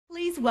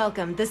Please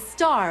welcome the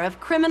star of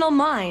Criminal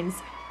Minds,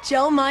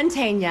 Joe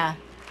Mantegna.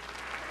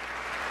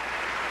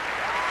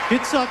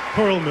 Itzhak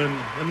Perlman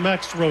and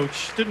Max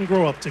Roach didn't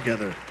grow up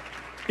together.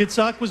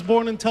 Itzhak was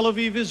born in Tel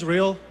Aviv,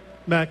 Israel,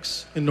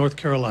 Max in North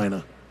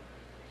Carolina.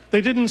 They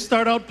didn't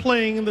start out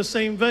playing in the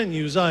same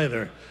venues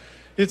either.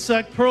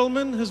 Itzhak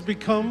Perlman has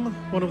become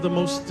one of the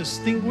most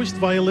distinguished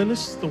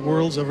violinists the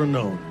world's ever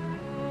known.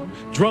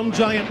 Drum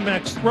giant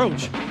Max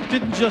Roach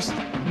didn't just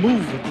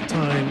move with the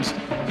times,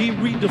 he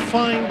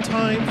redefined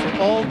time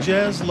for all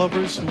jazz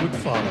lovers who would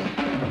follow.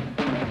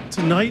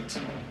 Tonight,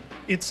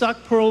 Itzhak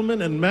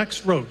Perlman and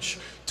Max Roach,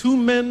 two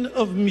men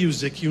of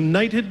music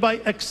united by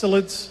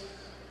excellence,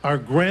 are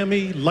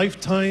Grammy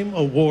Lifetime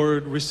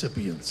Award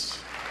recipients.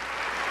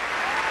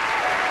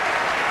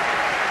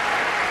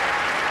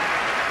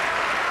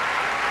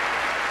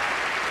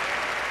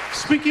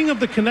 Speaking of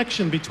the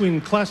connection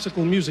between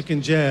classical music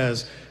and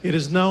jazz, it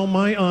is now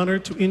my honor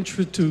to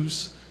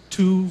introduce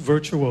two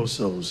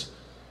virtuosos.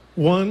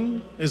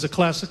 One is a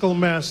classical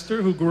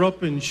master who grew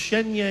up in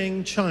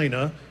Shenyang,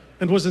 China,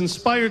 and was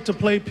inspired to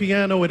play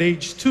piano at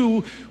age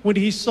 2 when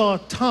he saw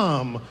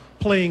Tom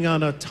playing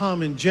on a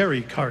Tom and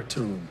Jerry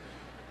cartoon.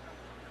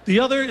 The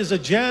other is a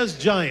jazz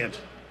giant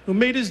who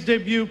made his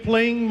debut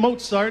playing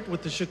Mozart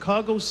with the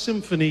Chicago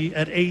Symphony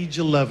at age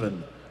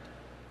 11.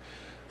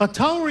 A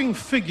towering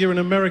figure in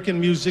American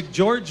music,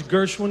 George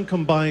Gershwin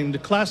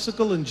combined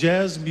classical and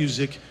jazz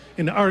music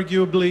in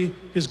arguably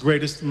his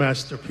greatest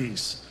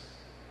masterpiece.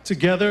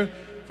 Together,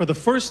 for the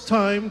first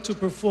time, to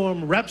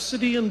perform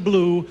Rhapsody in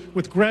Blue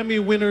with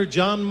Grammy winner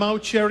John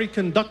Mauceri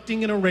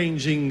conducting and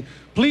arranging,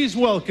 please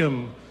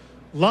welcome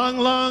Long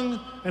Long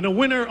and a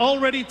winner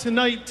already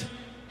tonight,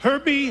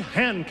 Herbie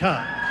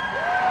Hancock.